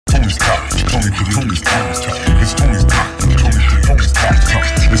Tony's talk. Tony's talk. It's Tony's talk. Tony's talk.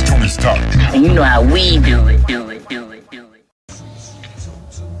 It's Tony's talk. And you know how we do it.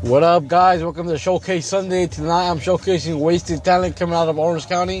 What up, guys? Welcome to Showcase Sunday. Tonight I'm showcasing Wasted Talent coming out of Orange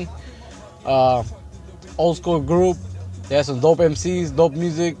County. Old school group. They have some dope MCs, dope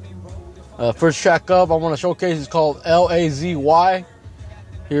music. First track up I want to showcase is called L-A-Z-Y.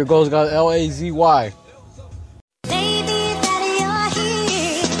 Here it goes, guys. L-A-Z-Y.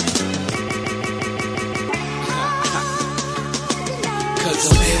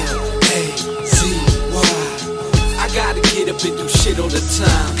 Gotta get up and do shit all the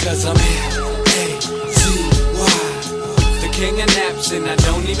time, cause I'm L-A-Z-Y. The king of naps and I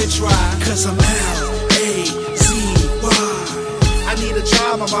don't even try, cause I'm L-A-Z-Y. I need a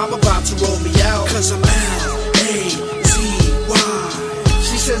job, my mom about to roll me out, cause I'm L-A-Z-Y.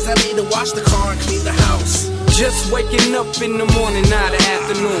 She says I need to wash the car and clean the house. Just waking up in the morning, not the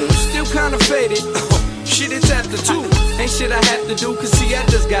afternoon. Still kinda faded, shit it's after 2. Ain't shit I have to do, cause see I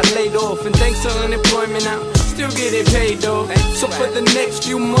just got laid off. And thanks to unemployment I'm still getting paid though. So for the next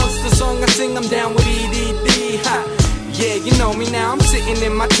few months the song I sing I'm down with EDD. Ha. Yeah, you know me now, I'm sitting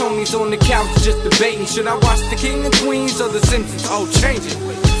in my Tonys on the couch just debating. Should I watch the King and Queens or the Simpsons? Oh, change it.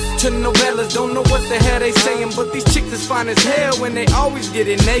 To novellas, don't know what the hell they saying, but these chicks is fine as hell when they always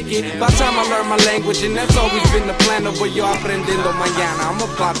getting naked. By the time I learn my language, and that's always been the plan of what yo aprendiendo mañana. I'm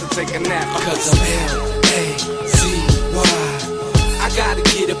about to take a nap, cause I'm L-A-Z-Y. I gotta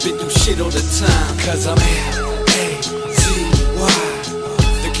get up and do shit all the time, cause I'm L-A-Z-Y.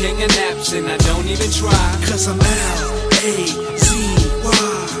 The king of naps and I don't even try, cause I'm L-A-Z-Y.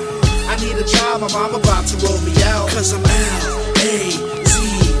 I need a job, my mom about to roll me out, cause I'm L-A-Z-Y.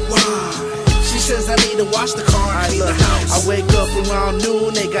 She says I need to wash the car and clean the house. I wake up around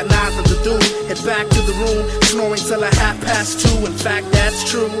noon, ain't got nothing to do. Head back to the room, snoring till 2:30. In fact, that's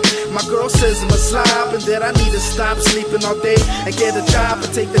true. My girl says I'm a slob and that I need to stop sleeping all day and get a job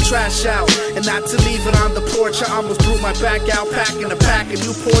and take the trash out. And not to leave it on the porch, I almost blew my back out packing a pack of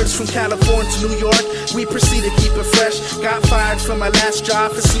Newports from California to New York. We proceed to keep it fresh. Got fired from my last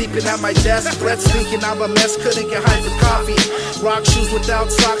job for sleeping at my desk. Breath stinking out my mess, couldn't get hype with coffee. Rock shoes without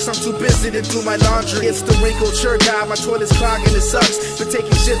socks, I'm too busy to do my laundry. It's the wrinkled shirt guy, my toilet's clogging, it sucks. Been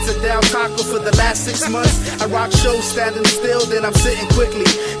taking shits at Del Taco for the last 6 months. I rock shows standing still, then I'm sitting quickly.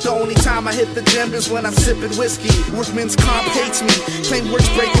 The only time I hit the gym is when I'm sipping whiskey. Workman's comp hates me, claim work's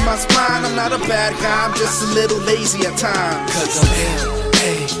breaking my spine. I'm not a bad guy, I'm just a little lazy at times, cause I'm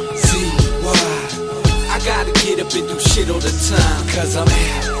L-A-Z-Y. I gotta get up and do shit all the time, cause I'm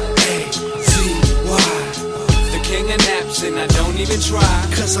L-A-Z-Y. The king of naps and I don't even try,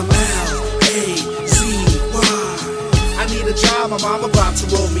 cause I'm L-A-Z-Y. I need a job, my mom about to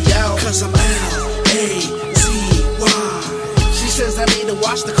roll me out, cause I'm L-A-Z-Y. She says I need to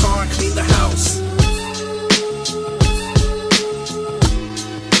wash the car and clean the house.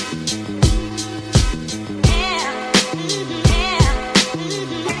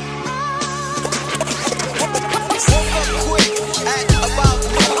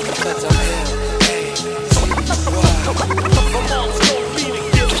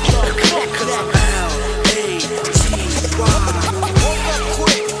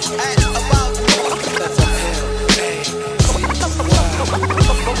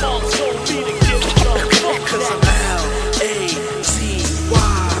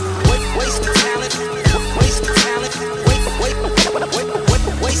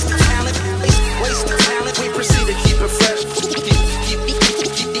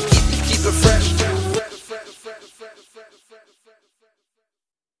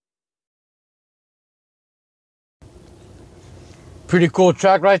 Pretty cool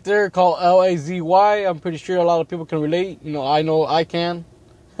track right there called L-A-Z-Y. I'm pretty sure a lot of people can relate. You know I can.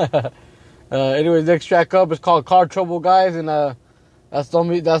 Anyways, next track up is called Car Trouble, guys, and those are the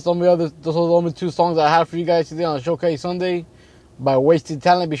only 2 songs I have for you guys today on Showcase Sunday by Wasted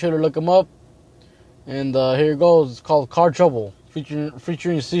Talent. Be sure to look them up. And here it goes. It's called Car Trouble,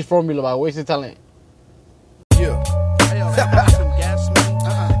 featuring C Formula by Wasted Talent. Yeah.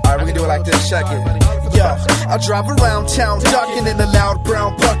 Alright, we can do it like this. Check it. Yeah, I drive around town ducking in a loud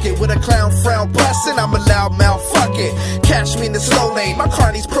brown bucket with a clown frown bustin'. I'm a loud mouth, fuck it. Cash me in the slow lane, my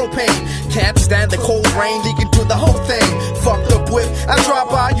car needs propane. Can't stand the cold rain leaking through the whole thing. Fuck the whip. I drive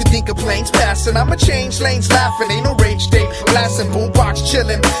by, you think a plane's passing. I'ma change lanes laughing, ain't no rage tape. Blasting, boombox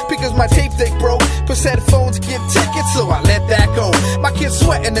chilling. Because my tape deck broke. Plus headphones get tickets, so I let that go. My kid's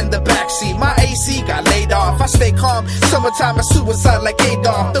sweating in the backseat. My AC got laid off. I stay calm. Summertime, I suicide like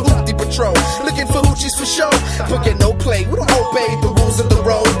Adolf. The Hoopty Patrol. Looking for hoochies for show. But get no play. We don't obey the rules of the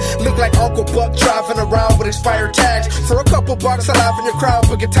road. Look like Uncle Buck driving around with expired tags. For a couple bucks, alive in your crowd,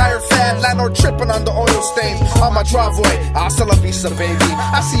 but get tired fat. Landlord tripping on the oil stains on my driveway. Hasta la vista, baby.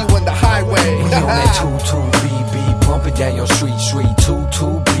 I see you in the highway. We on that 22BB, bumping down your street.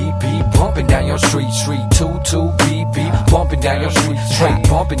 22BB, bumping down your street. 22BB, bumping down your street. Straight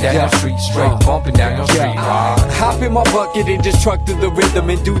bumping down your street. Straight bumping down your street. Hop in my bucket and just truck to the rhythm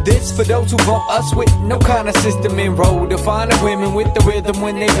and do this for those who bump us with no kind of system and roll to find the women with the rhythm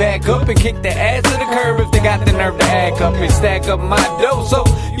when they back up and kick their ass to the curb if they got the nerve to act up and stack up my dough. So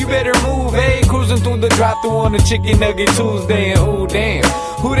you better move, hey, cruising through the drive-thru on a chicken nugget Tuesday and ooh damn,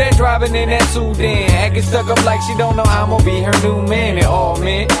 who that driving in that Sudan? Acting stuck up like she don't know I'ma be her new man. And oh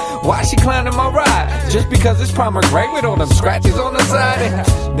man, why she climbing my ride? Just because it's primer gray with all them scratches on the side?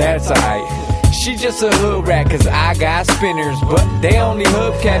 That's alright. She just a hood rat, cause I got spinners, but they only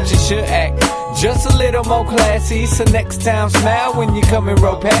hubcaps, you should act just a little more classy. So next time smile when you come and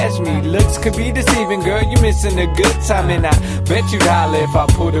roll past me. Looks could be deceiving, girl, you missing a good time. And I bet you'd holler if I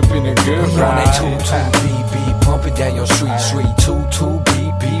put up in a good ride. 22BB, bumping down your street.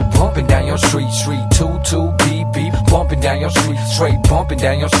 22BB, bumping down your street. 22BB, bumping down your street. Straight bumping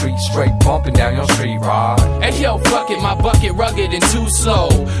down your street. Straight bumping down your street, ride. Hey yo, fuck it, my bucket rugged and too slow.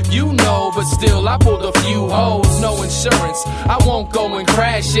 You know, but still I pulled a few hoes. No insurance, I won't go and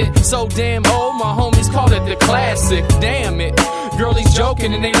crash it. So damn old, my homies called it the classic. Damn it, girlies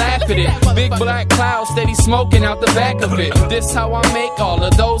joking and they laugh at it. Big black cloud steady smoking out the back of it. This how I make all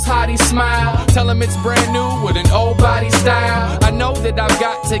of those hotties smile. Tell them it's brand new with an old body style. I know that I've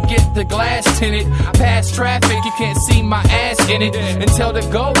got to get the glass tinted. Past traffic, you can't see my ass in it. And tell the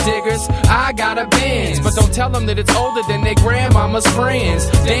gold diggers I got a Benz, but don't tell them that it's older than their grandmama's friends.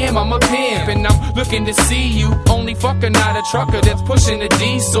 Damn, I'm a pimp and I'm looking to see you. Only fucking not a trucker that's pushing a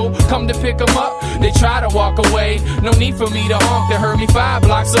diesel. Come to pick them up, they try to walk away. No need for me to honk, they heard me 5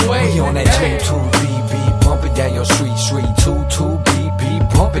 blocks away. We on that 22BB, bumping down your street.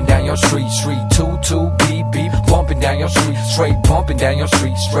 22BB, bumping down your street. 22BB, bumping down your street. Straight bumping down your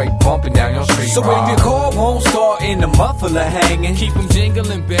street. Straight bumping down your street. So if your car won't start and the muffler hanging, keep them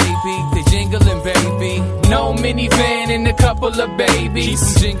jingling, baby. They jingling, baby. No minivan and a couple of babies.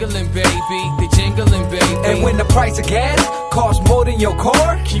 Keep them jingling, baby. They jingling, baby. And when the price of gas costs more than your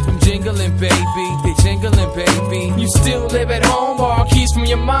car, keep them jingling, baby. They jingling, baby. You still live at home, borrow keys from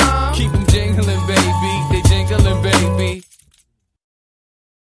your mom. Keep them jingling, baby. They jingling, baby.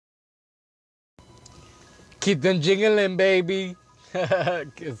 Keep them jingling, baby.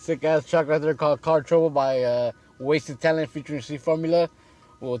 Sick ass track right there called Car Trouble by Wasted Talent featuring C Formula.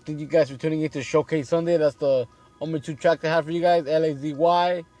 Well, thank you guys for tuning in to Showcase Sunday. That's the only 2 tracks I have for you guys. LAZY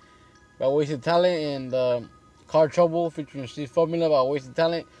by Wasted Talent and Car Trouble featuring C Formula by Wasted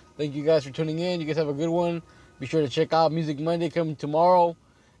Talent. Thank you guys for tuning in. You guys have a good one. Be sure to check out Music Monday coming tomorrow.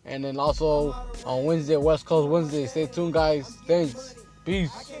 And then also on Wednesday, West Coast Wednesday. Stay tuned, guys. Thanks.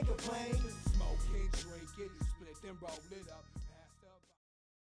 Peace.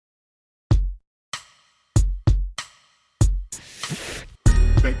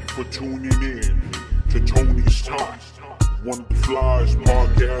 Thank you for tuning in to Tony's Talk, one of the flyest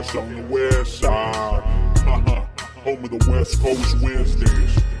podcasts on the west side. Home of the West Coast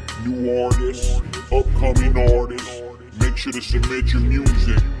Wednesdays. New artists, upcoming artists. Make sure to submit your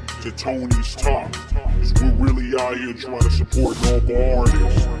music to Tony's Talk, cause we're really out here trying to support local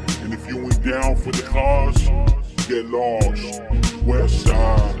artists. And if you ain't down for the cause, get lost. West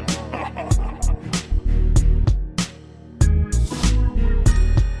side.